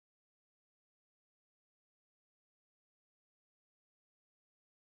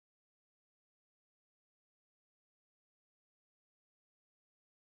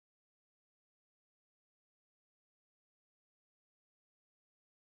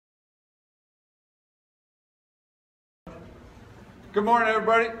Good morning,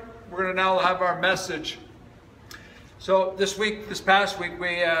 everybody. We're going to now have our message. So this past week,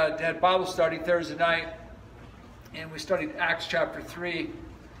 we had Bible study Thursday night, and we studied Acts chapter 3.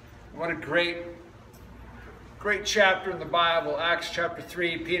 What a great chapter in the Bible, Acts chapter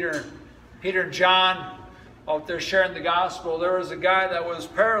 3. Peter and John out there sharing the gospel. There was a guy that was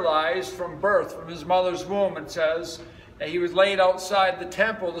paralyzed from birth, from his mother's womb, it says. And he was laid outside the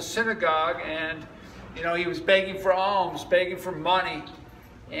temple, the synagogue, and he was begging for alms, begging for money.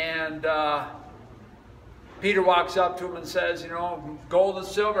 And Peter walks up to him and says, gold and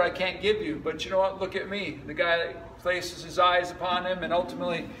silver I can't give you, but you know what, look at me. The guy places his eyes upon him, and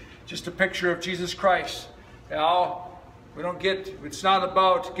ultimately just a picture of Jesus Christ. It's not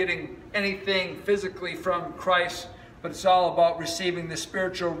about getting anything physically from Christ, but it's all about receiving the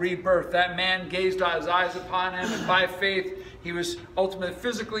spiritual rebirth. That man gazed his eyes upon him, and by faith, he was ultimately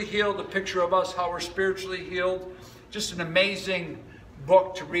physically healed, a picture of us, how we're spiritually healed. Just an amazing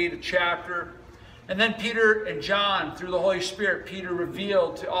book to read, a chapter. And then Peter and John, through the Holy Spirit, Peter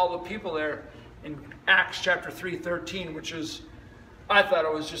revealed to all the people there in Acts chapter 3:13, which is, I thought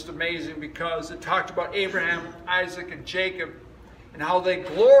it was just amazing because it talked about Abraham, Isaac, and Jacob and how they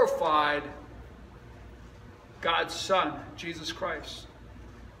glorified God's Son, Jesus Christ.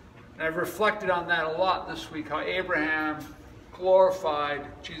 And I've reflected on that a lot this week, how Abraham glorified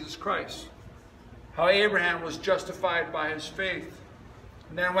Jesus Christ. How Abraham was justified by his faith.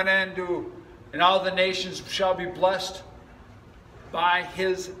 And then went into, and all the nations shall be blessed by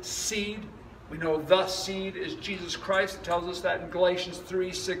his seed. We know the seed is Jesus Christ. It tells us that in Galatians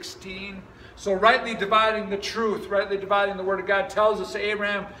 3:16. So rightly dividing the truth, rightly dividing the word of God, tells us that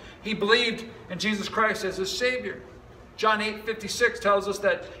Abraham, he believed in Jesus Christ as his Savior. John 8:56 tells us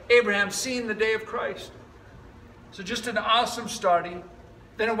that Abraham seen the day of Christ. So just an awesome study.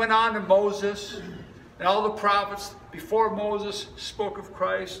 Then it went on to Moses, and all the prophets before Moses spoke of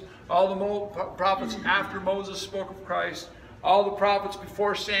Christ. All the prophets after Moses spoke of Christ. All the prophets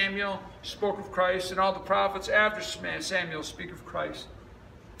before Samuel spoke of Christ, and all the prophets after Samuel speak of Christ.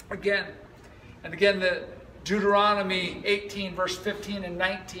 Again and again, the Deuteronomy 18, verse 15 and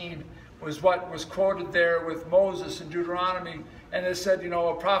 19 was what was quoted there with Moses in Deuteronomy. And it said,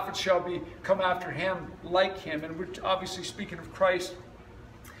 a prophet shall come after him like him. And we're obviously speaking of Christ.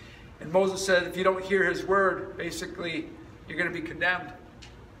 And Moses said, if you don't hear his word, basically, you're going to be condemned.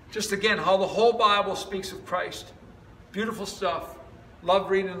 Just again, how the whole Bible speaks of Christ. Beautiful stuff.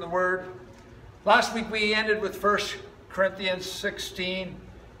 Love reading the word. Last week we ended with 1 Corinthians 16.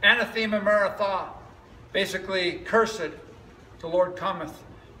 Anathema maratha. Basically, cursed, the Lord cometh.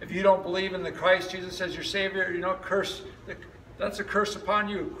 If you don't believe in the Christ Jesus as your Savior, curse. That's a curse upon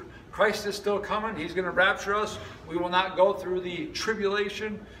you. Christ is still coming. He's going to rapture us. We will not go through the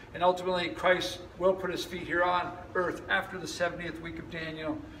tribulation. And ultimately, Christ will put his feet here on earth after the 70th week of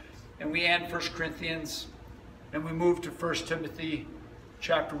Daniel. And we end 1 Corinthians. And we move to 1 Timothy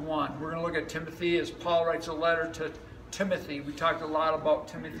chapter 1. We're going to look at Timothy as Paul writes a letter to Timothy. We talked a lot about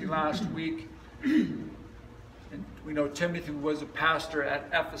Timothy last week. And we know Timothy was a pastor at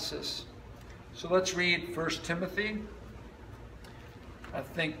Ephesus. So let's read 1 Timothy. I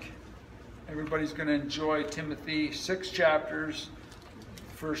think everybody's going to enjoy Timothy. 6 chapters.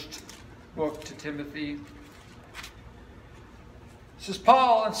 First book to Timothy. This is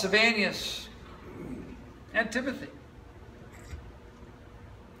Paul and Silvanus and Timothy.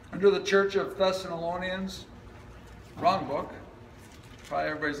 Under the church of Thessalonians. Wrong book. Probably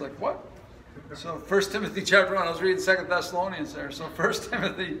everybody's like, what? So 1 Timothy chapter 1. I was reading 2 Thessalonians there. So 1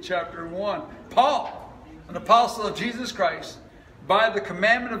 Timothy chapter 1. Paul, an apostle of Jesus Christ, by the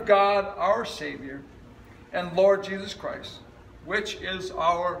commandment of God our Savior and Lord Jesus Christ, which is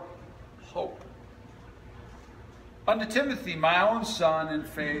our hope. Unto Timothy, my own son in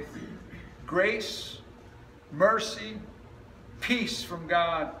faith, grace, mercy, peace from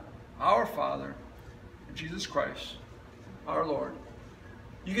God, our Father, and Jesus Christ, our Lord.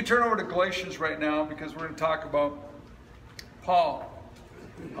 You can turn over to Galatians right now because we're going to talk about Paul,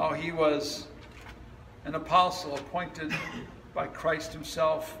 how he was an apostle appointed by Christ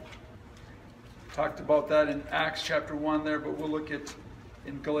himself. Talked about that in Acts chapter 1 there, but we'll look at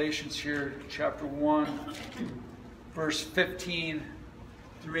in Galatians here, chapter 1, verse 15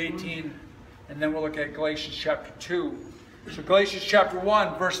 through 18, and then we'll look at Galatians chapter 2. So Galatians chapter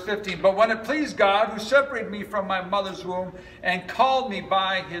 1, verse 15. But when it pleased God, who separated me from my mother's womb and called me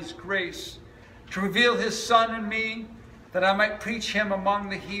by his grace, to reveal his Son in me, that I might preach him among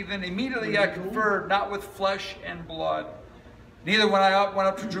the heathen, immediately I conferred not with flesh and blood, Neither when I went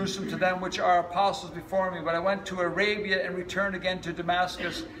up to Jerusalem to them which are apostles before me, but I went to Arabia and returned again to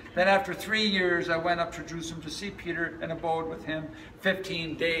Damascus. Then after 3 years I went up to Jerusalem to see Peter and abode with him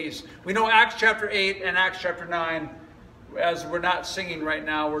 15 days. We know Acts chapter 8 and Acts chapter 9, as we're not singing right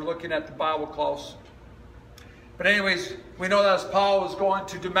now, we're looking at the Bible close. But anyways, we know that as Paul was going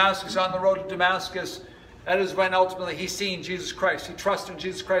to Damascus, on the road to Damascus, that is when ultimately he seen Jesus Christ. He trusted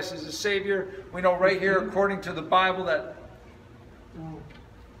Jesus Christ as his Savior. We know right here, according to the Bible, that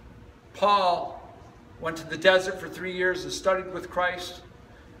Paul went to the desert for 3 years and studied with Christ.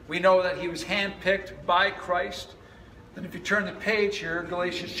 We know that he was handpicked by Christ. Then if you turn the page here,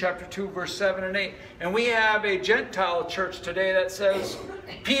 Galatians chapter 2, verse 7 and 8. And we have a Gentile church today that says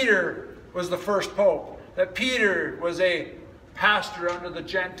Peter was the first pope. That Peter was a pastor under the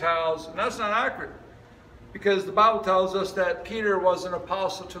Gentiles. And that's not accurate. Because the Bible tells us that Peter was an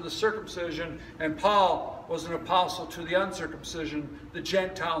apostle to the circumcision and Paul was an apostle to the uncircumcision, the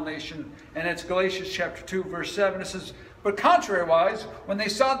Gentile nation. And it's Galatians chapter 2, verse 7. It says, but contrariwise, when they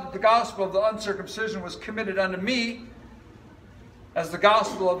saw that the gospel of the uncircumcision was committed unto me, as the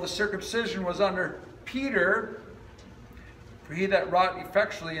gospel of the circumcision was under Peter, for he that wrought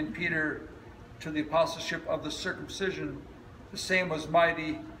effectually in Peter to the apostleship of the circumcision, the same was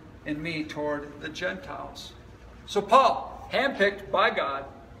mighty in me toward the Gentiles. So Paul, handpicked by God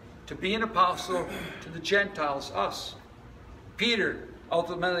to be an apostle to the Gentiles, us. Peter,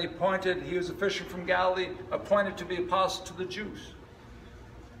 ultimately appointed, he was a fisher from Galilee, appointed to be apostle to the Jews.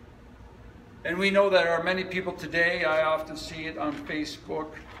 And we know that there are many people today, I often see it on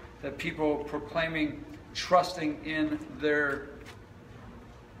Facebook, that people proclaiming, trusting in their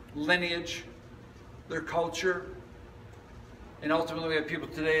lineage, their culture. And ultimately we have people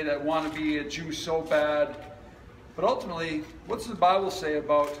today that want to be a Jew so bad. But ultimately, what's the Bible say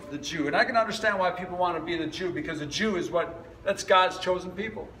about the Jew? And I can understand why people want to be the Jew, because a Jew is that's God's chosen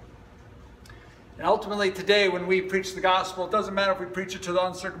people. And ultimately today when we preach the gospel, it doesn't matter if we preach it to the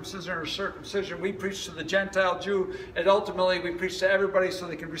uncircumcision or circumcision. We preach to the Gentile Jew, and ultimately we preach to everybody so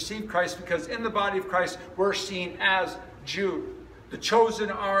they can receive Christ, because in the body of Christ we're seen as Jew. The chosen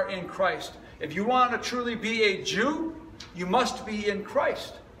are in Christ. If you want to truly be a Jew, you must be in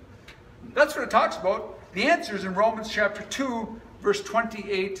Christ. That's what it talks about. The answer is in Romans chapter 2, verse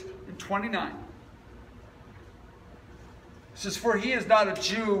 28 and 29. It says, for he is not a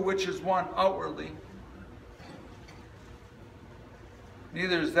Jew which is one outwardly,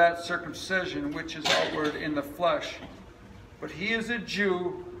 neither is that circumcision which is outward in the flesh, but he is a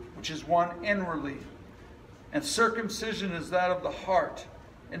Jew which is one inwardly. And circumcision is that of the heart,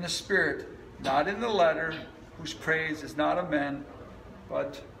 in the spirit, not in the letter, whose praise is not of men,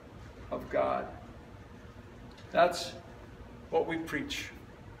 but of God. That's what we preach.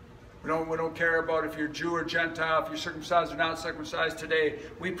 We don't care about if you're Jew or Gentile, if you're circumcised or not circumcised today.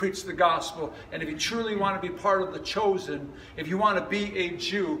 We preach the gospel. And if you truly want to be part of the chosen, if you want to be a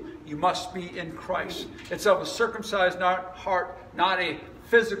Jew, you must be in Christ. It's of a circumcised heart, not a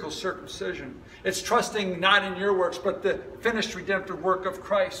physical circumcision. It's trusting not in your works, but the finished redemptive work of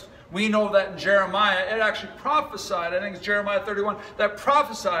Christ. We know that in Jeremiah, it actually prophesied, I think it's Jeremiah 31, that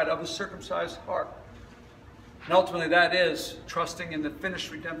prophesied of a circumcised heart. And ultimately that is trusting in the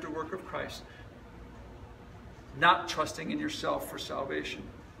finished redemptive work of Christ. Not trusting in yourself for salvation.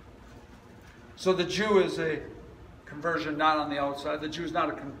 So the Jew is a conversion not on the outside. The Jew is not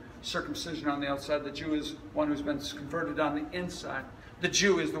a circumcision on the outside. The Jew is one who's been converted on the inside. The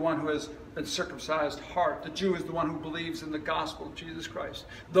Jew is the one who has been circumcised heart. The Jew is the one who believes in the gospel of Jesus Christ.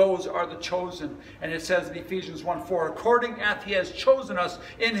 Those are the chosen. And it says in Ephesians 1:4, according as he has chosen us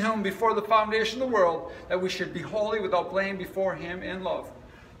in him before the foundation of the world, that we should be holy without blame before him in love.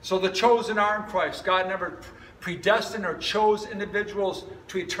 So the chosen are in Christ. God never predestined or chose individuals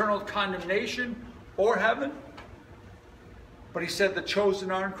to eternal condemnation or heaven. But he said the chosen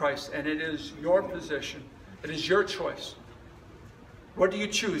are in Christ, and it is your position. It is your choice. What do you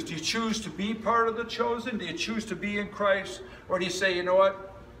choose? Do you choose to be part of the chosen? Do you choose to be in Christ? Or do you say, you know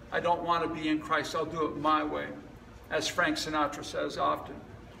what? I don't want to be in Christ. I'll do it my way. As Frank Sinatra says often.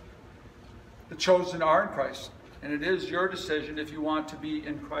 The chosen are in Christ. And it is your decision if you want to be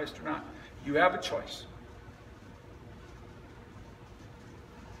in Christ or not. You have a choice.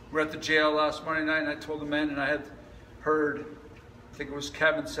 We were at the jail last Monday night, and I told the men, and I had heard, I think it was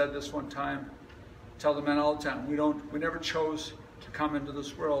Kevin said this one time, tell the men all the time, we never chose to come into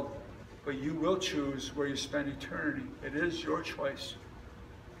this world, but you will choose where you spend eternity. It is your choice.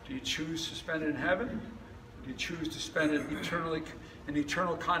 Do you choose to spend it in heaven? Do you choose to spend it eternally in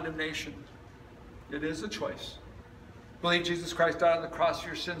eternal condemnation? It is a choice. Believe Jesus Christ died on the cross for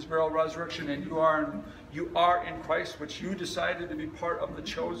your sins, burial, resurrection, and you are in Christ, which you decided to be part of the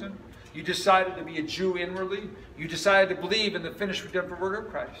chosen. You decided to be a Jew inwardly. You decided to believe in the finished redemptive work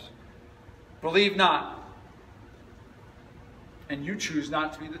of Christ. Believe not. And you choose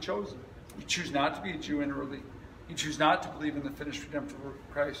not to be the chosen. You choose not to be a Jew inwardly. You choose not to believe in the finished redemptive work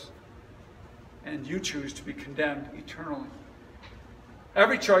of Christ. And you choose to be condemned eternally.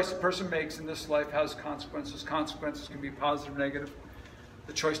 Every choice a person makes in this life has consequences. Consequences can be positive or negative.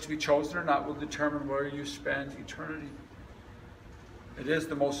 The choice to be chosen or not will determine where you spend eternity. It is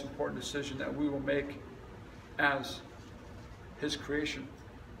the most important decision that we will make as His creation.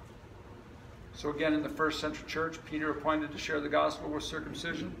 So again, in the first century church, Peter appointed to share the gospel with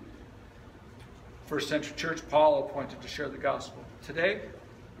circumcision. First century church, Paul appointed to share the gospel. Today,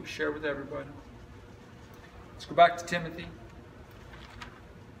 we share with everybody. Let's go back to Timothy.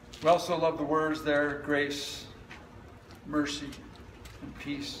 We also love the words there, grace, mercy, and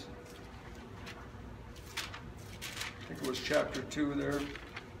peace. I think it was chapter 2 there.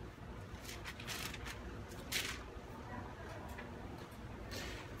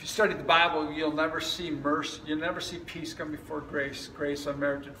 If you study the Bible, you'll never see mercy, you'll never see peace come before grace. Grace,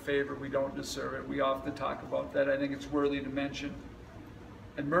 unmerited favor, we don't deserve it. We often talk about that. I think it's worthy to mention.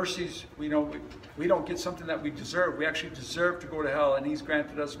 And mercies, we know we don't get something that we deserve. We actually deserve to go to hell, and He's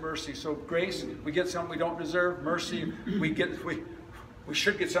granted us mercy. So grace, we get something we don't deserve. Mercy, we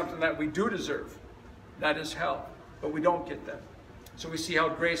should get something that we do deserve. That is hell. But we don't get that. So we see how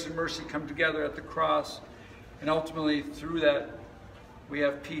grace and mercy come together at the cross. And ultimately, through that, we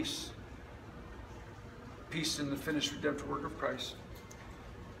have peace. Peace in the finished redemptive work of Christ.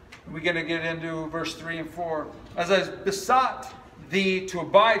 And we're going to get into verse 3 and 4. As I besought thee to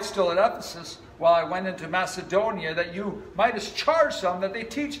abide still at Ephesus, while I went into Macedonia, that you mightest charge some that they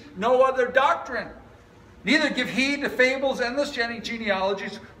teach no other doctrine. Neither give heed to fables, endless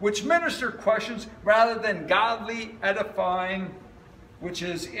genealogies, which minister questions, rather than godly edifying, which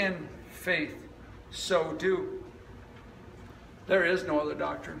is in faith. So do. There is no other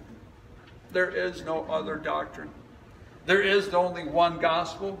doctrine. There is no other doctrine. There is only one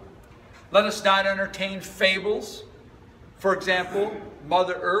gospel. Let us not entertain fables. For example,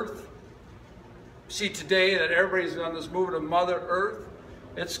 Mother Earth. See today that everybody's on this movement of Mother Earth.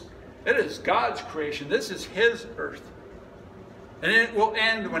 It is God's creation. This is His earth. And it will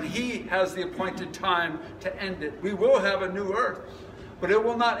end when He has the appointed time to end it. We will have a new earth. But it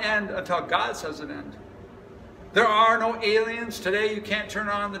will not end until God says it end. There are no aliens. Today you can't turn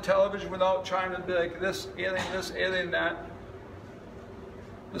on the television without trying to be like this, alien, that.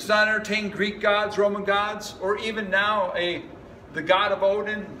 Let's not entertain Greek gods, Roman gods, or even now the god of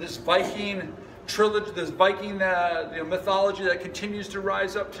Odin, this Viking trilogy, this Viking mythology that continues to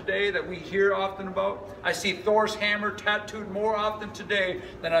rise up today that we hear often about. I see Thor's hammer tattooed more often today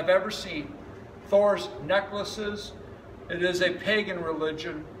than I've ever seen. Thor's necklaces. It is a pagan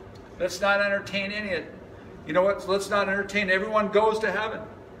religion. Let's not entertain any of it. You know what? Let's not entertain everyone goes to heaven.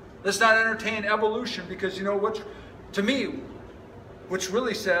 Let's not entertain evolution, because you know what? To me, which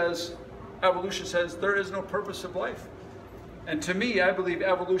really says, evolution says there is no purpose of life. And to me, I believe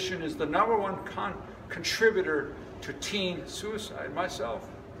evolution is the #1 contributor to teen suicide, myself.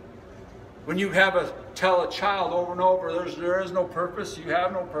 When you tell a child over and over, there is no purpose, you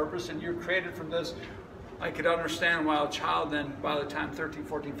have no purpose, and you're created from this, I could understand why a child then, by the time 13,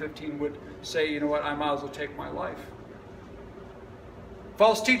 14, 15, would say, you know what, I might as well take my life.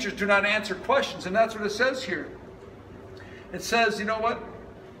 False teachers do not answer questions, and that's what it says here. It says, you know what,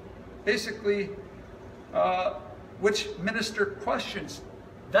 basically, which minister questions.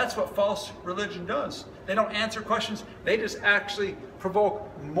 That's what false religion does. They don't answer questions. They just actually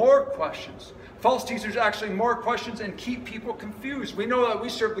provoke more questions. False teachers actually more questions and keep people confused. We know that we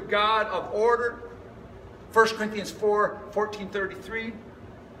serve the God of order. 1 Corinthians 4, 14:33.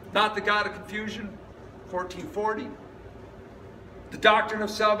 Not the God of confusion. 14:40. The doctrine of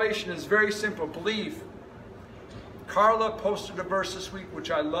salvation is very simple. Believe. Carla posted a verse this week which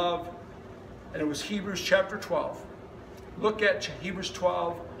I love, and it was Hebrews chapter 12. Look at Hebrews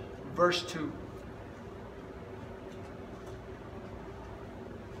 12, verse 2.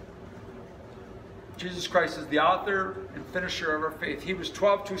 Jesus Christ is the author and finisher of our faith. Hebrews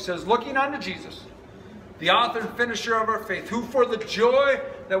 12:2 says, looking unto Jesus, the author and finisher of our faith, who for the joy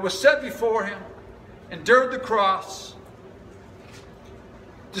that was set before him endured the cross,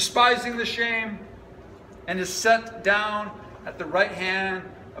 despising the shame, and is set down at the right hand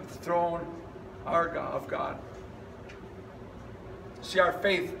of the throne of God. See, our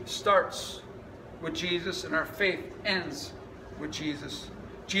faith starts with Jesus, and our faith ends with Jesus.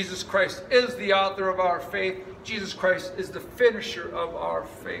 Jesus Christ is the author of our faith. Jesus Christ is the finisher of our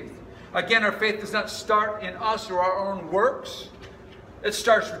faith. Again, our faith does not start in us or our own works. It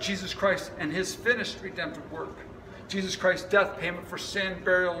starts with Jesus Christ and his finished redemptive work. Jesus Christ's death, payment for sin,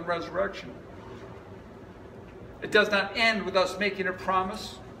 burial, and resurrection. It does not end with us making a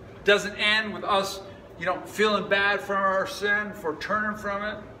promise. It doesn't end with us, feeling bad for our sin, for turning from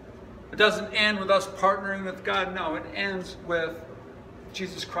it. It doesn't end with us partnering with God. No, it ends with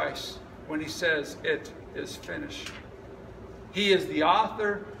Jesus Christ when he says it is finished. He is the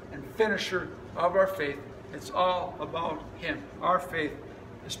author and finisher of our faith. It's all about him. Our faith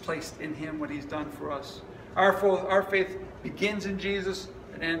is placed in him, what he's done for us. Our faith begins in Jesus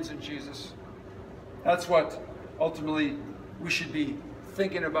and ends in Jesus. That's what ultimately we should be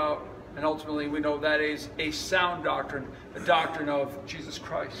thinking about, and ultimately we know that is a sound doctrine, the doctrine of Jesus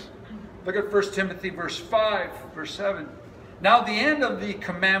Christ. Look at 1 Timothy verse 5, verse 7. Now the end of the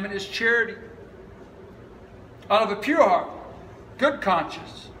commandment is charity, out of a pure heart, good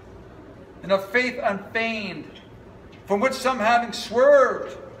conscience, and of faith unfeigned, from which some having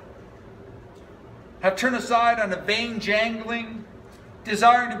swerved have turned aside on a vain jangling,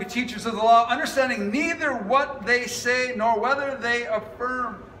 desiring to be teachers of the law, understanding neither what they say nor whether they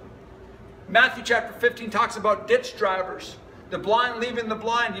affirm. Matthew chapter 15 talks about ditch drivers. The blind leading the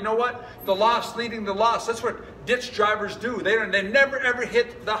blind. You know what? The lost leading the lost. That's what ditch drivers do. They never ever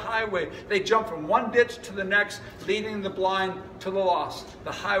hit the highway. They jump from one ditch to the next, leading the blind to the lost.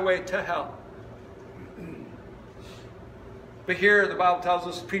 The highway to hell. But here the Bible tells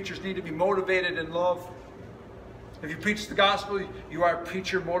us preachers need to be motivated in love. If you preach the gospel, you are a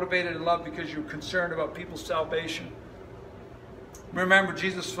preacher motivated in love because you're concerned about people's salvation. Remember,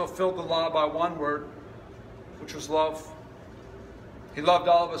 Jesus fulfilled the law by one word, which was love. He loved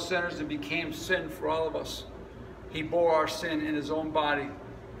all of us sinners and became sin for all of us. He bore our sin in his own body.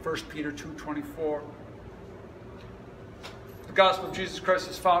 1 Peter 2:24. The gospel of Jesus Christ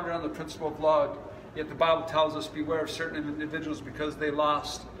is founded on the principle of love. Yet the Bible tells us beware of certain individuals because they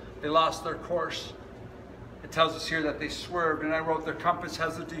lost their course. It tells us here that they swerved, and I wrote their compass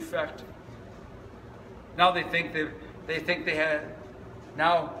has a defect. Now they think they had,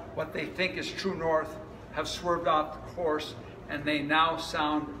 now what they think is true north have swerved off the course, and they now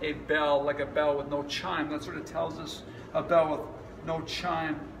sound a bell, like a bell with no chime. That's what it tells us, a bell with no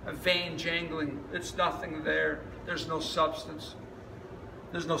chime, a vain jangling. It's nothing there. There's no substance.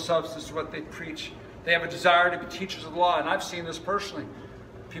 There's no substance to what they preach. They have a desire to be teachers of the law, and I've seen this personally.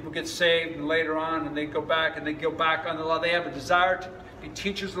 People get saved, and later on, and they go back on the law. They have a desire to be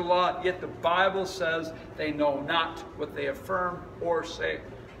teachers of the law, yet the Bible says they know not what they affirm or say.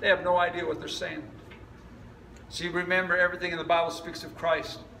 They have no idea what they're saying. See, remember, everything in the Bible speaks of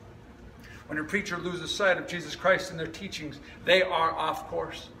Christ. When a preacher loses sight of Jesus Christ in their teachings, they are off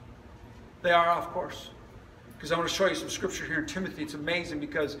course. They are off course. Because I want to show you some scripture here in Timothy. It's amazing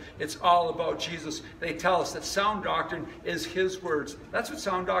because it's all about Jesus. They tell us that sound doctrine is his words. That's what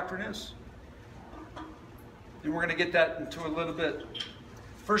sound doctrine is. And we're going to get that into a little bit.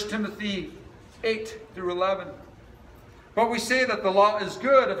 1 Timothy 8-11. But we say that the law is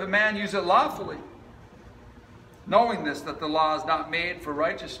good if a man use it lawfully, knowing this, that the law is not made for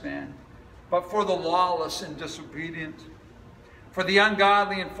righteous man, but for the lawless and disobedient, for the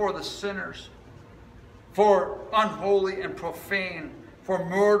ungodly and for the sinners, for unholy and profane, for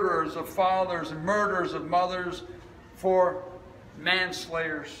murderers of fathers and murderers of mothers, for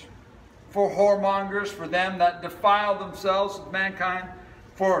manslayers, for whoremongers, for them that defile themselves with mankind,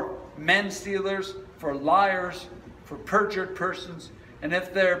 for men stealers, for liars, for perjured persons, and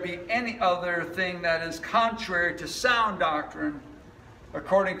if there be any other thing that is contrary to sound doctrine,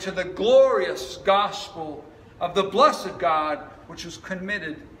 according to the glorious gospel of the blessed God, which was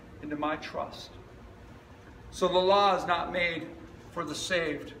committed into my trust. So the law is not made for the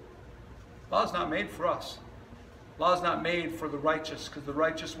saved. The law is not made for us. The law is not made for the righteous, because the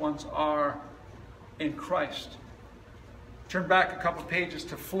righteous ones are in Christ. Turn back a couple pages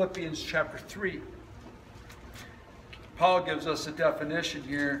to Philippians chapter 3. Paul gives us a definition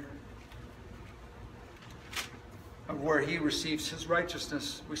here of where he receives his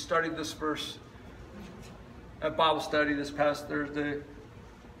righteousness. We studied this verse at Bible study this past Thursday.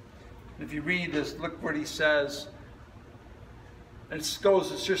 If you read this, look what he says. And it's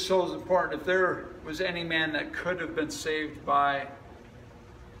just so important. If there was any man that could have been saved by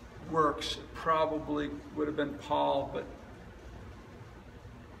works, it probably would have been Paul, but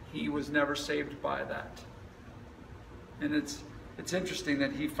he was never saved by that. And it's interesting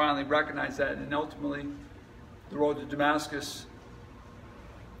that he finally recognized that, and ultimately the road to Damascus,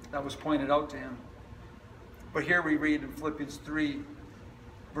 that was pointed out to him. But here we read in Philippians 3,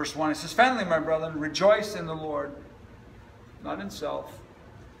 Verse 1, it says, finally, my brethren, rejoice in the Lord, not in self.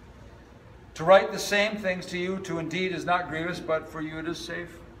 To write the same things to you, to indeed is not grievous, but for you it is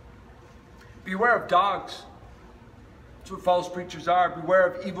safe. Beware of dogs. That's what false preachers are. Beware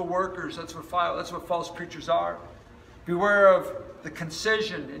of evil workers. That's what false preachers are. Beware of the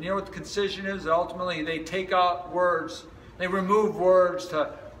concision. And you know what the concision is? Ultimately, they take out words. They remove words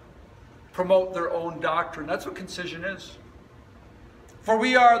to promote their own doctrine. That's what concision is. For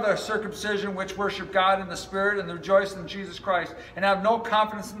we are the circumcision which worship God in the Spirit and rejoice in Jesus Christ and have no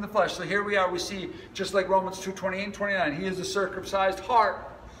confidence in the flesh. So here we are, we see, just like Romans 2:28 and 29, he is a circumcised heart.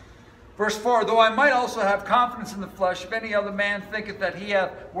 Verse 4, though I might also have confidence in the flesh, if any other man thinketh that he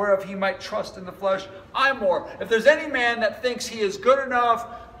hath whereof he might trust in the flesh, I more. If there's any man that thinks he is good enough,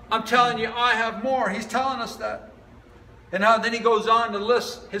 I'm telling you, I have more. He's telling us that. And now then he goes on to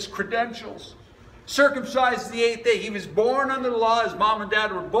list his credentials. Circumcised the 8th day. He was born under the law. His mom and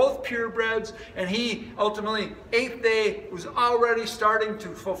dad were both purebreds. And he ultimately, 8th day, was already starting to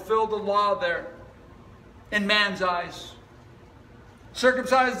fulfill the law there in man's eyes.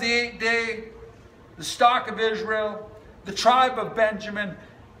 Circumcised the 8th day, the stock of Israel, the tribe of Benjamin,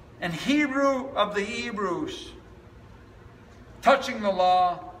 and Hebrew of the Hebrews. Touching the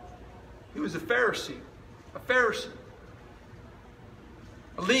law, he was a Pharisee, a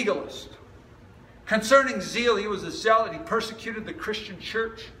legalist. Concerning zeal, he was a zealot. He persecuted the Christian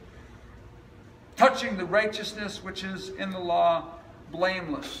church. Touching the righteousness which is in the law,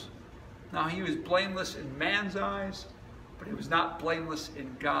 blameless. Now, he was blameless in man's eyes, but he was not blameless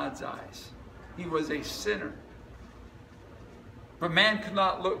in God's eyes. He was a sinner. But man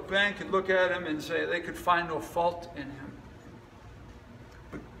could look at him and say they could find no fault in him.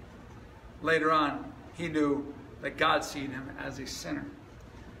 But later on, he knew that God seen him as a sinner.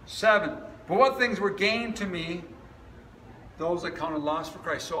 7. But what things were gained to me, those I counted loss for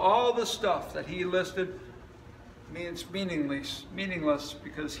Christ. So all the stuff that he listed means meaningless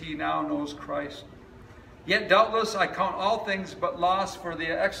because he now knows Christ. Yet doubtless I count all things but loss for the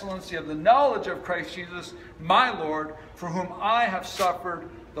excellency of the knowledge of Christ Jesus, my Lord, for whom I have suffered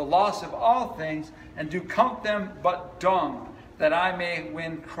the loss of all things, and do count them but dung, that I may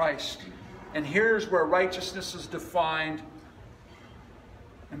win Christ. And here's where righteousness is defined.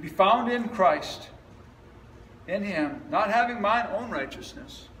 And be found in Christ, in him, not having mine own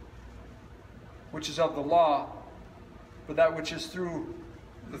righteousness, which is of the law, but that which is through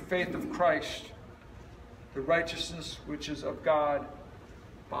the faith of Christ, the righteousness which is of God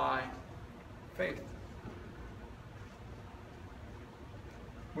by faith.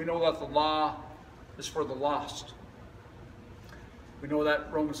 We know that the law is for the lost. We know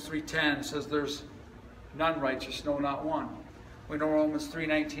that Romans 3:10 says there's none righteous, no, not one. We know Romans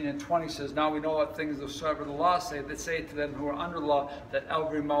 3:19 and 20 says, now we know what things whatsoever the law say, that say to them who are under the law, that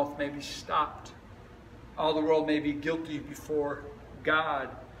every mouth may be stopped. All the world may be guilty before God.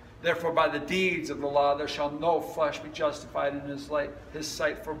 Therefore by the deeds of the law there shall no flesh be justified in his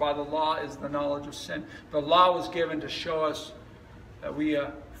sight, for by the law is the knowledge of sin. The law was given to show us that we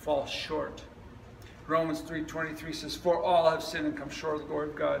fall short. Romans 3:23 says, for all have sinned and come short of the glory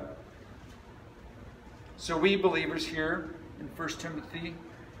of God. So we believers here, in 1 Timothy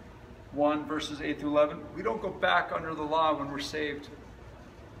 1, verses 8 through 11, we don't go back under the law when we're saved.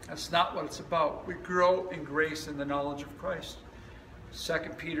 That's not what it's about. We grow in grace and the knowledge of Christ.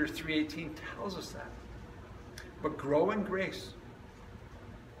 2 Peter 3:18 tells us that. But grow in grace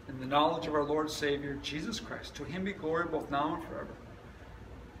in the knowledge of our Lord and Savior, Jesus Christ. To him be glory both now and forever.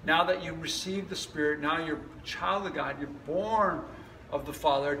 Now that you've received the Spirit, now you're a child of God, you're born of the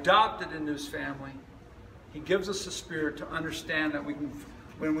Father, adopted into his family. He gives us the Spirit to understand that we can,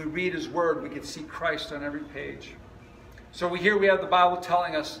 when we read his word, we can see Christ on every page. So we have the Bible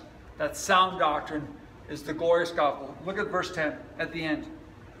telling us that sound doctrine is the glorious gospel. Look at verse 10 at the end.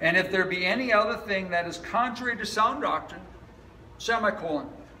 And if there be any other thing that is contrary to sound doctrine, semicolon,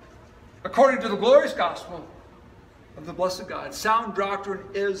 according to the glorious gospel of the blessed God. Sound doctrine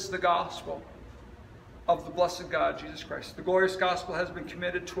is the gospel of the blessed God, Jesus Christ. The glorious gospel has been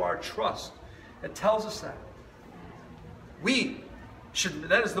committed to our trust. It tells us that.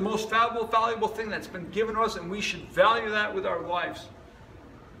 That is the most valuable thing that's been given to us, and we should value that with our lives.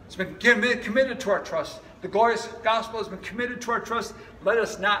 It's been committed to our trust. The glorious gospel has been committed to our trust. Let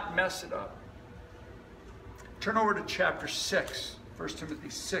us not mess it up. Turn over to chapter 6, 1 Timothy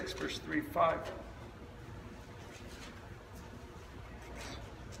 6, verse 3-5.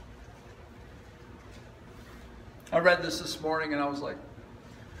 I read this morning and I was like,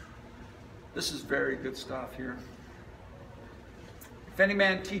 this is very good stuff here. If any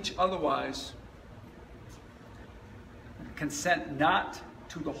man teach otherwise, consent not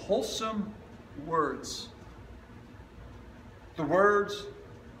to the wholesome words, the words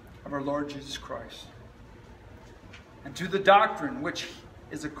of our Lord Jesus Christ, and to the doctrine which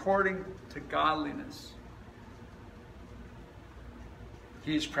is according to godliness.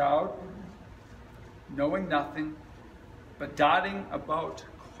 He is proud, knowing nothing, but dotting about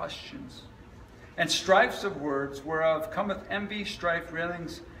questions, and strifes of words, whereof cometh envy, strife,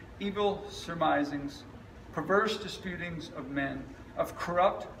 railings, evil surmisings, perverse disputings of men, of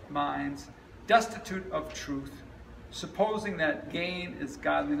corrupt minds, destitute of truth, supposing that gain is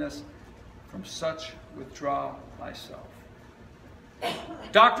godliness. From such withdraw thyself.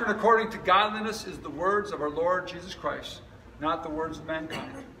 Doctrine according to godliness is the words of our Lord Jesus Christ, not the words of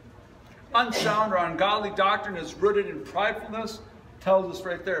mankind. Unsound or ungodly doctrine is rooted in pridefulness. Tells us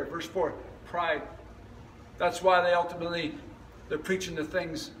right there, verse 4, pride. That's why they're preaching the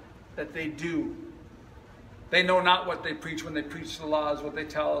things that they do. They know not what they preach when they preach the laws, what they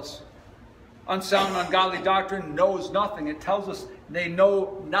tell us. Unsound, ungodly doctrine knows nothing. It tells us they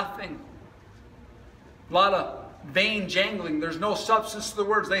know nothing. A lot of vain jangling. There's no substance to the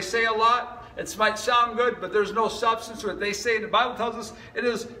words. They say a lot. It might sound good, but there's no substance to it. They say, the Bible tells us,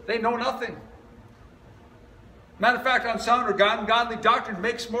 they know nothing. Matter of fact, unsound or ungodly doctrine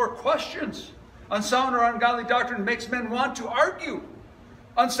makes more questions. Unsound or ungodly doctrine makes men want to argue.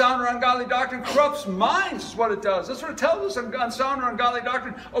 Unsound or ungodly doctrine corrupts minds is what it does. That's what it tells us. Unsound or ungodly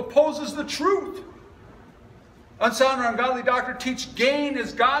doctrine opposes the truth. Unsound or ungodly doctrine teach gain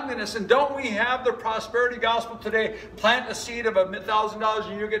is godliness. And don't we have the prosperity gospel today? Plant a seed of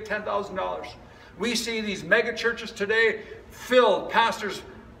 $1,000 and you get $10,000. We see these mega churches today filled. Pastors,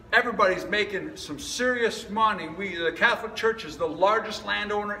 everybody's making some serious money. The Catholic Church is the largest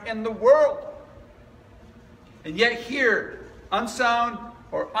landowner in the world. And yet here, unsound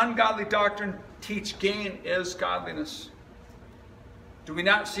or ungodly doctrine teach gain is godliness. Do we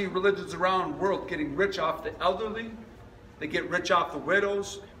not see religions around the world getting rich off the elderly? They get rich off the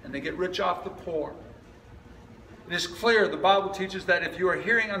widows, and they get rich off the poor. It is clear, the Bible teaches that if you are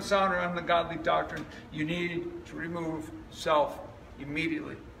hearing unsound or ungodly doctrine, you need to remove self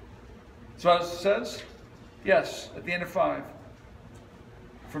immediately. So as it says, yes, at the end of 5,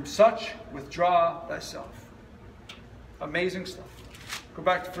 from such withdraw thyself. Amazing stuff. Go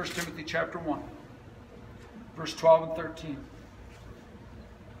back to 1 Timothy chapter 1, verse 12 and 13.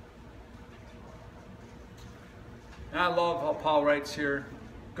 And I love how Paul writes here,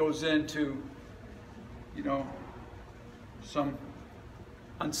 goes into, some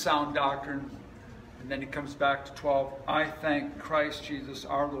unsound doctrine, and then he comes back to 12. I thank Christ Jesus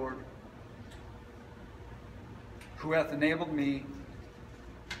our Lord, who hath enabled me,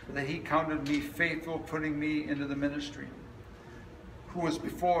 that he counted me faithful, putting me into the ministry, who was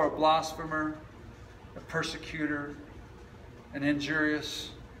before a blasphemer, a persecutor, an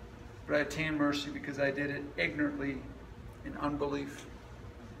injurious, but I attained mercy because I did it ignorantly in unbelief.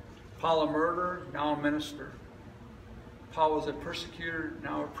 Paul a murderer, now a minister. Paul was a persecutor,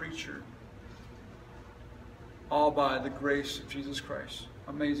 now a preacher. All by the grace of Jesus Christ.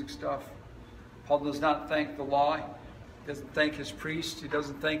 Amazing stuff. Paul does not thank the law. He doesn't thank his priest. He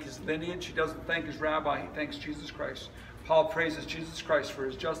doesn't thank his lineage. He doesn't thank his rabbi. He thanks Jesus Christ. Paul praises Jesus Christ for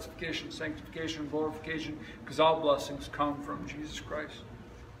his justification, sanctification, and glorification, because all blessings come from Jesus Christ.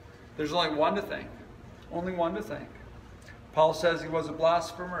 There's only one to thank. Only one to thank. Paul says he was a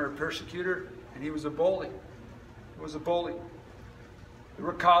blasphemer, a persecutor, and he was a bully. He was a bully. The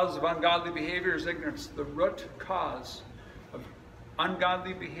root cause of ungodly behavior is ignorance. The root cause of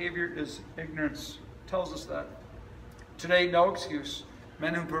ungodly behavior is ignorance. It tells us that. Today, no excuse.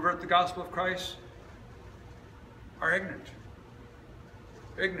 Men who pervert the gospel of Christ are ignorant.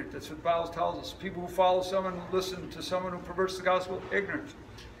 Ignorant. That's what the Bible tells us. People who follow someone, who listen to someone who perverts the gospel, ignorant.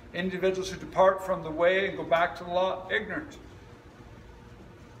 Individuals who depart from the way and go back to the law, ignorant.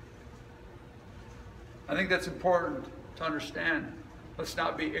 I think that's important to understand. Let's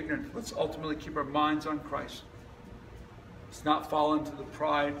not be ignorant. Let's ultimately keep our minds on Christ. Let's not fall into the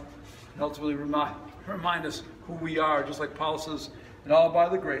pride and ultimately remind us who we are, just like Paul says, and all by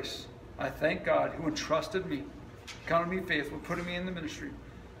the grace. I thank God who entrusted me, counted me faithful, putting me in the ministry,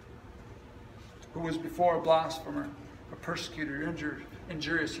 who was before a blasphemer, a persecutor,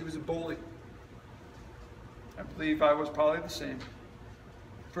 injurious. He was a bully. I believe I was probably the same.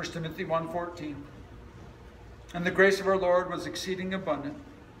 1 Timothy 1:14. And the grace of our Lord was exceeding abundant,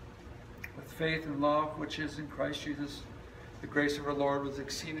 with faith and love which is in Christ Jesus. The grace of our Lord was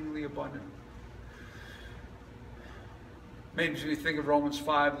exceedingly abundant. Made me think of Romans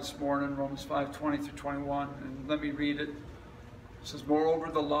 5 this morning, Romans 5:20 through 21. And let me read it. It says,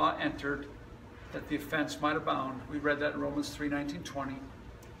 moreover, the law entered that the offense might abound. We read that in Romans 3:19-20.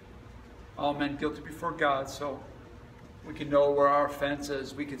 all men guilty before God, so we can know where our offense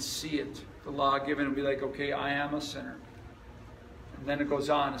is. We can see it, the law given, and be like, okay, I am a sinner. And then it goes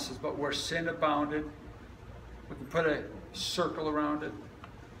on, it says, but where sin abounded, we can put a circle around it.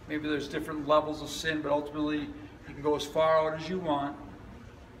 Maybe there's different levels of sin, but ultimately you can go as far out as you want.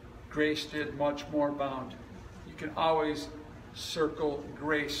 Grace did much more abound. You can always circle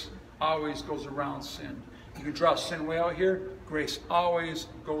grace, always goes around sin. You can draw sin way out here, grace always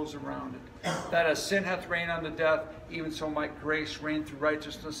goes around it. That as sin hath reigned unto death, even so might grace reign through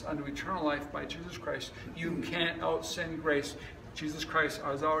righteousness unto eternal life by Jesus Christ. You can't out-sin grace. Jesus Christ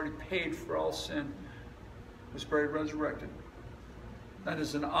has already paid for all sin, was buried, resurrected. That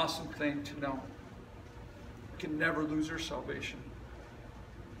is an awesome thing to know. We can never lose our salvation.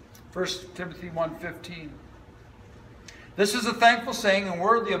 1 Timothy 1:15. This is a thankful saying and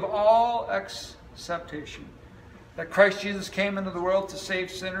worthy of all acceptation, that Christ Jesus came into the world to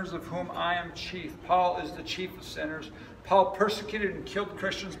save sinners, of whom I am chief. Paul is the chief of sinners. Paul persecuted and killed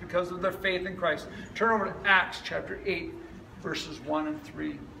Christians because of their faith in Christ. Turn over to Acts chapter 8, verses 1 and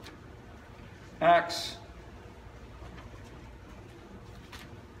 3. Acts.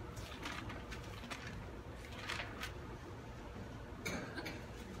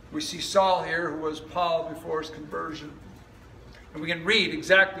 We see Saul here, who was Paul before his conversion. And we can read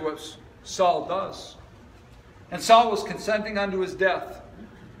exactly what Saul does. And Saul was consenting unto his death.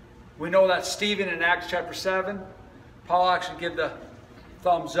 We know that Stephen in Acts chapter 7, Paul actually gave the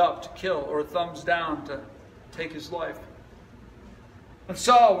thumbs up to kill, or thumbs down to take his life. And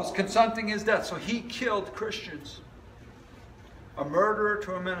Saul was consenting his death, so he killed Christians. A murderer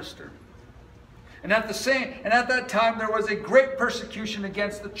to a minister. And at that time there was a great persecution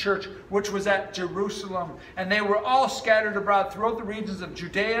against the church, which was at Jerusalem. And they were all scattered abroad throughout the regions of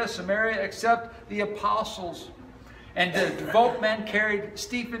Judea, Samaria, except the apostles. And the devout men carried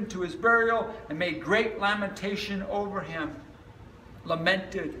Stephen to his burial and made great lamentation over him.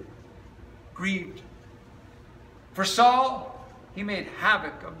 Lamented, grieved. For Saul, he made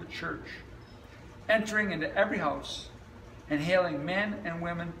havoc of the church, entering into every house and hailing men and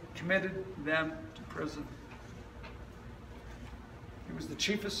women, committed them to prison. He was the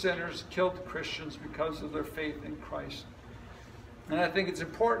chief of sinners, killed Christians because of their faith in Christ. And I think it's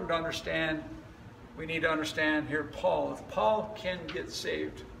important to understand, we need to understand here Paul. If Paul can get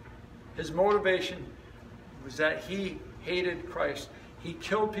saved, his motivation was that he hated Christ. He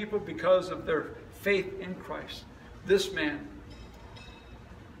killed people because of their faith in Christ. This man.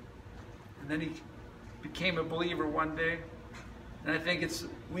 And then he became a believer one day. And I think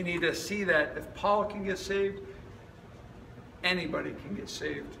we need to see that if Paul can get saved, anybody can get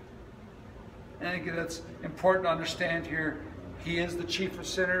saved. And I think that's important to understand here. He is the chief of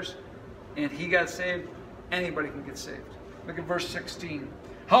sinners, and he got saved. Anybody can get saved. Look at verse 16.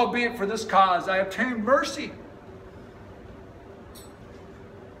 Howbeit for this cause I obtained mercy.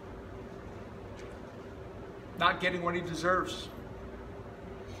 Not getting what he deserves.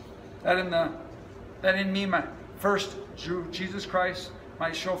 That in me, my first Jew, Jesus Christ,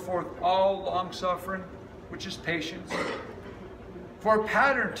 might show forth all long-suffering, which is patience, for a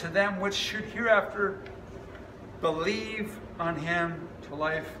pattern to them which should hereafter believe on him to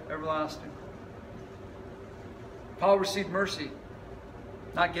life everlasting. Paul received mercy,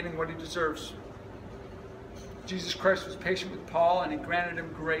 not getting what he deserves. Jesus Christ was patient with Paul, and he granted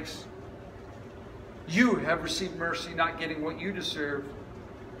him grace. You have received mercy, not getting what you deserve.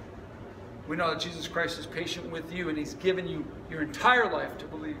 We know that Jesus Christ is patient with you, and he's given you your entire life to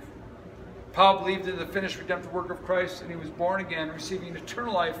believe. Paul believed in the finished redemptive work of Christ, and he was born again, receiving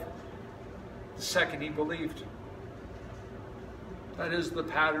eternal life the second he believed. That is the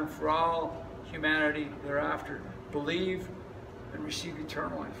pattern for all humanity thereafter. Believe and receive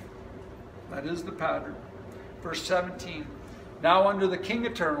eternal life. That is the pattern. Verse 17. Now unto the King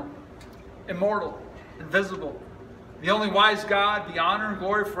eternal, immortal, invisible, the only wise God, be honor and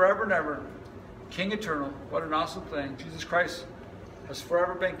glory forever and ever. King eternal. What an awesome thing. Jesus Christ has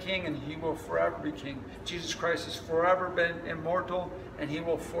forever been king, and he will forever be king. Jesus Christ has forever been immortal, and he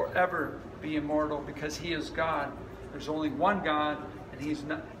will forever be immortal because he is God. There's only one God, and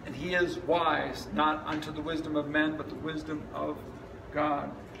he is wise, not unto the wisdom of men, but the wisdom of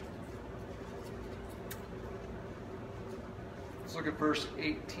God. Let's look at verse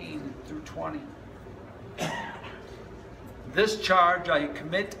 18 through 20. This charge I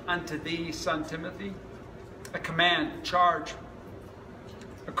commit unto thee, son Timothy, a command, a charge,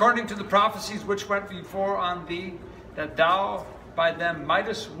 according to the prophecies which went before on thee, that thou by them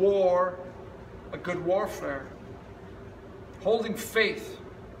mightest war a good warfare, holding faith,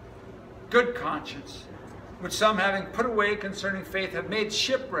 good conscience, which some having put away concerning faith have made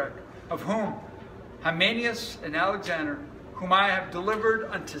shipwreck, of whom Hymenaeus and Alexander, whom I have delivered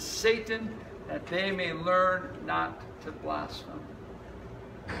unto Satan, that they may learn not to blaspheme.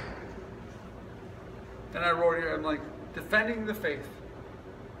 Then I wrote here, I'm like, defending the faith.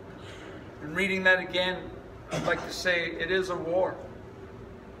 And reading that again, I'd like to say it is a war.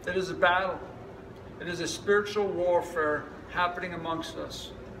 It is a battle. It is a spiritual warfare happening amongst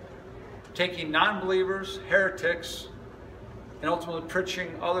us. Taking non-believers, heretics, and ultimately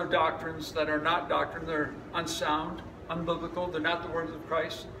preaching other doctrines that are not doctrine. They're unsound, unbiblical. They're not the words of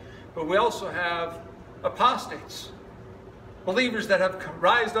Christ. But we also have apostates. Believers that have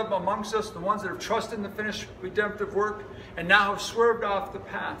rised up amongst us, the ones that have trusted in the finished redemptive work, and now have swerved off the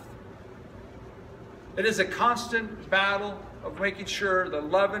path. It is a constant battle of making sure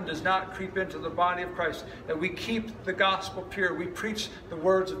that leaven does not creep into the body of Christ, that we keep the gospel pure. We preach the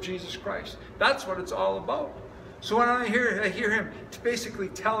words of Jesus Christ. That's what it's all about. So when I hear him basically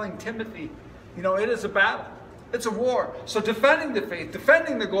telling Timothy, you know, it is a battle. It's a war. So defending the faith,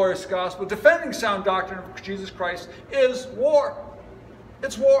 defending the glorious gospel, defending sound doctrine of Jesus Christ is war.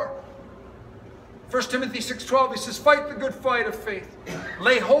 It's war. 1 Timothy 6:12, he says, fight the good fight of faith.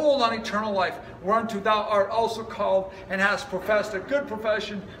 Lay hold on eternal life, whereunto thou art also called, and hast professed a good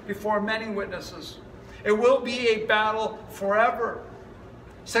profession before many witnesses. It will be a battle forever.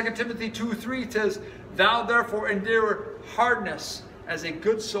 2 Timothy 2:3 says, thou therefore endure hardness as a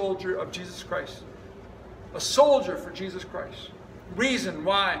good soldier of Jesus Christ. A soldier for Jesus Christ. Reason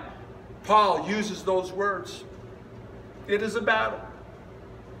why Paul uses those words. It is a battle.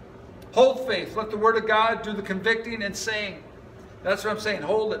 Hold faith. Let the word of God do the convicting and saying. That's what I'm saying.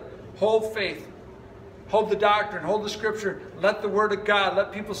 Hold it. Hold faith. Hold the doctrine. Hold the scripture. Let the word of God,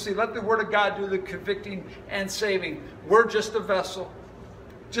 let people see. Let the word of God do the convicting and saving. We're just a vessel.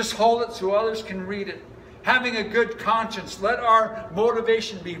 Just hold it so others can read it. Having a good conscience. Let our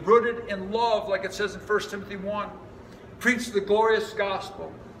motivation be rooted in love, like it says in 1 Timothy 1. Preach the glorious gospel.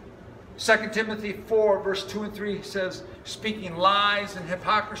 2 Timothy 4, verse 2 and 3 says, speaking lies and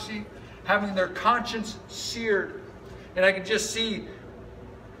hypocrisy, having their conscience seared. And I can just see,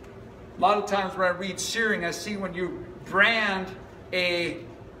 a lot of times when I read searing, I see when you brand a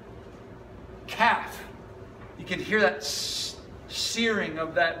calf, you can hear that searing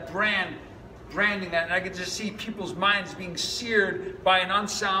of that branding that. And I can just see people's minds being seared by an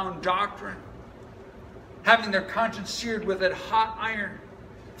unsound doctrine. Having their conscience seared with a hot iron.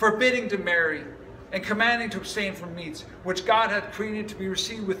 Forbidding to marry, and commanding to abstain from meats, which God hath created to be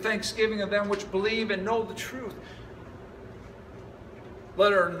received with thanksgiving of them which believe and know the truth.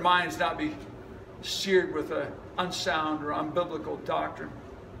 Let our minds not be seared with an unsound or unbiblical doctrine.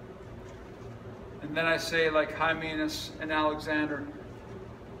 And then I say, like Hymenaeus and Alexander,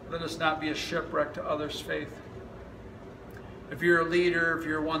 let us not be a shipwreck to others' faith. If you're a leader, if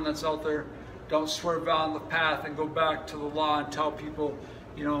you're one that's out there, don't swerve out the path and go back to the law and tell people,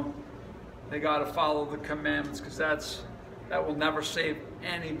 you know, they got to follow the commandments, because that will never save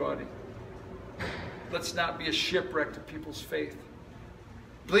anybody. Let's not be a shipwreck to people's faith.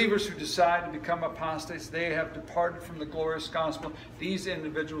 Believers who decide to become apostates, they have departed from the glorious gospel. These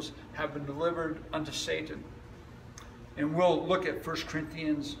individuals have been delivered unto Satan. And we'll look at 1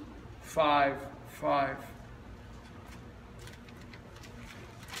 Corinthians 5:5.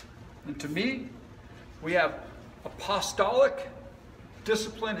 And to me, we have apostolic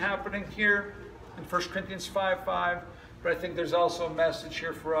discipline happening here in 1 Corinthians 5:5, but I think there's also a message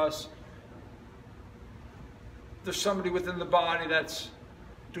here for us. There's somebody within the body that's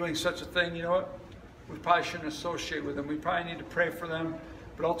doing such a thing, you know what? We probably shouldn't associate with them. We probably need to pray for them,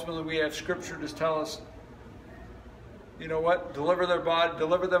 but ultimately we have scripture to tell us, you know what? Deliver their body,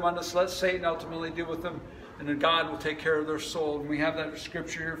 deliver them unto us. Let Satan ultimately deal with them, and then God will take care of their soul. And we have that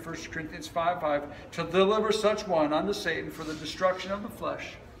scripture here, 1 Corinthians 5:5, to deliver such one unto Satan for the destruction of the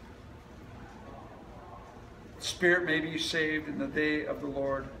flesh. The spirit may be saved in the day of the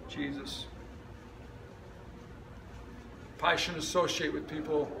Lord Jesus. Probably shouldn't associate with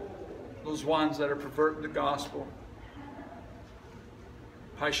people, those ones that are perverting the gospel.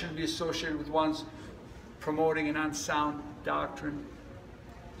 Probably shouldn't be associated with ones promoting an unsound doctrine.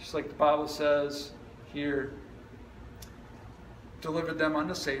 Just like the Bible says here, deliver them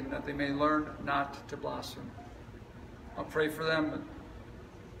unto Satan, that they may learn not to blaspheme. I'll pray for them, but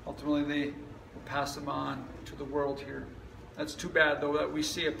ultimately they will pass them on to the world here. That's too bad, though, that we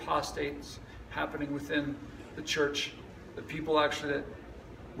see apostates happening within the church. The people actually that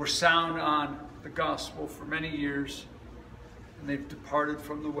were sound on the gospel for many years, and they've departed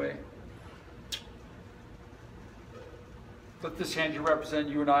from the way. Let this hand here represent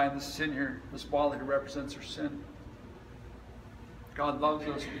you and I, and this sin here, this wallet here represents our sin. God loves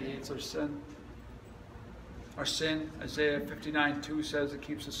us, but He hates our sin. Our sin, Isaiah 59:2 says, it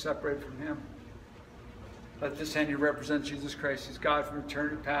keeps us separated from Him. Let this hand represent Jesus Christ. He's God from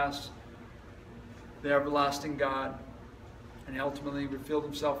eternity past, the everlasting God. And He ultimately revealed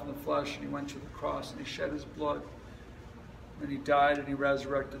Himself in the flesh, and He went to the cross, and He shed His blood. And He died, and He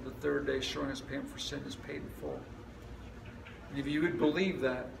resurrected the third day, showing us payment for sin is paid in full. And if you would believe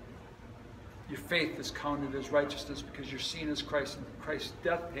that, your faith is counted as righteousness because you're seen as Christ, and Christ's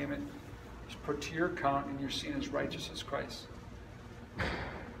death payment is put to your account, and you're seen as righteous as Christ.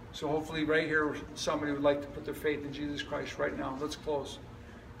 So hopefully right here, somebody would like to put their faith in Jesus Christ right now. Let's close.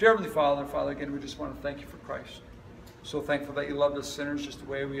 Dear Heavenly Father, Father, again, we just want to thank You for Christ. So thankful that You loved us sinners just the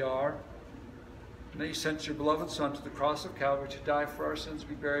way we are, and that You sent Your beloved Son to the cross of Calvary to die for our sins,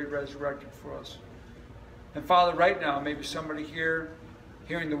 be buried, resurrected for us. And Father, right now, maybe somebody here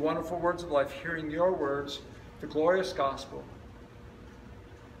hearing the wonderful words of life, hearing Your words, the glorious gospel,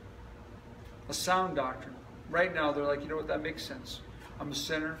 a sound doctrine. Right now, they're like, you know what, that makes sense. I'm a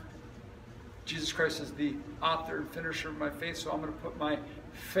sinner. Jesus Christ is the author and finisher of my faith, so I'm going to put my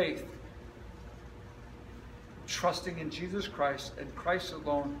faith trusting in Jesus Christ and Christ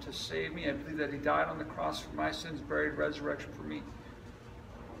alone to save me. I believe that He died on the cross for my sins, buried, resurrection for me.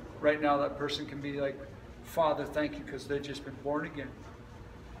 Right now, that person can be like, Father, thank You, because they've just been born again.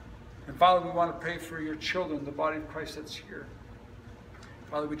 And Father, we want to pray for Your children, the body of Christ that's here.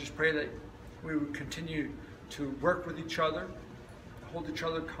 Father, we just pray that we would continue to work with each other, hold each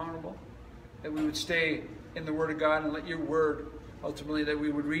other accountable, that we would stay in the Word of God and let Your Word, ultimately, that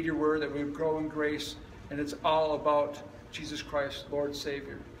we would read Your Word, that we would grow in grace, and it's all about Jesus Christ, Lord,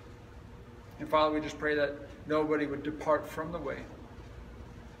 Savior. And Father, we just pray that nobody would depart from the way.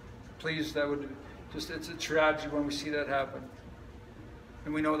 Please, that would just, it's a tragedy when we see that happen.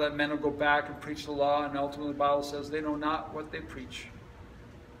 And we know that men will go back and preach the law, and ultimately the Bible says they know not what they preach.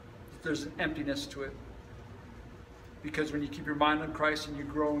 There's an emptiness to it. Because when you keep your mind on Christ and you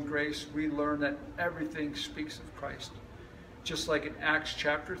grow in grace, we learn that everything speaks of Christ. Just like in Acts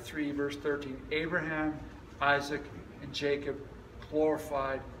chapter 3, verse 13, Abraham, Isaac, and Jacob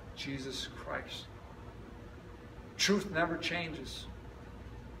glorified Jesus Christ. Truth never changes.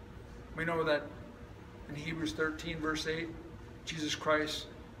 We know that in Hebrews 13, verse 8, Jesus Christ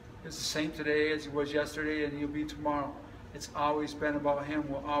is the same today as He was yesterday, and He'll be tomorrow. It's always been about Him,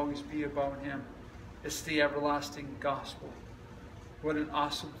 will always be about Him. It's the everlasting gospel. What an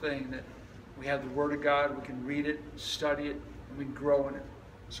awesome thing that we have the Word of God, we can read it, study it, and we can grow in it.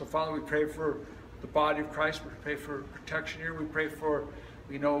 So Father, we pray for the body of Christ. We pray for protection here. We pray for,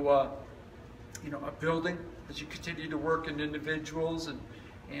 a building as You continue to work in individuals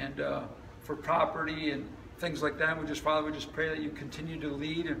and for property and things like that. Father, we just pray that You continue to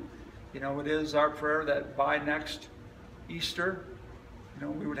lead. And, it is our prayer that by next Easter,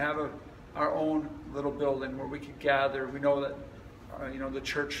 we would have our own little building where we could gather. We know that, the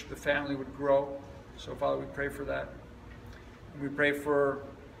church, the family would grow. So, Father, we pray for that. And we pray for,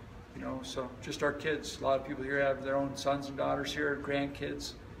 so just our kids. A lot of people here have their own sons and daughters here,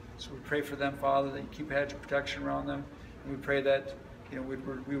 grandkids. So we pray for them, Father, that You keep a hedge of protection around them. And we pray that,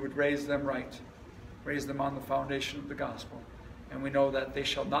 we would raise them right, raise them on the foundation of the gospel. And we know that they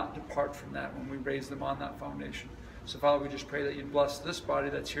shall not depart from that when we raise them on that foundation. So, Father, we just pray that You'd bless this body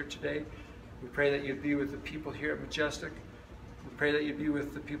that's here today. We pray that You'd be with the people here at Majestic. We pray that You'd be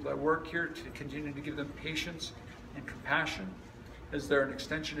with the people that work here to continue to give them patience and compassion as they're an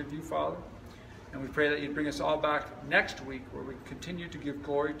extension of You, Father. And we pray that You'd bring us all back next week where we continue to give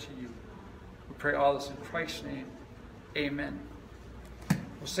glory to You. We pray all this in Christ's name. Amen.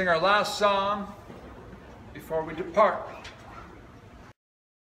 We'll sing our last song before we depart.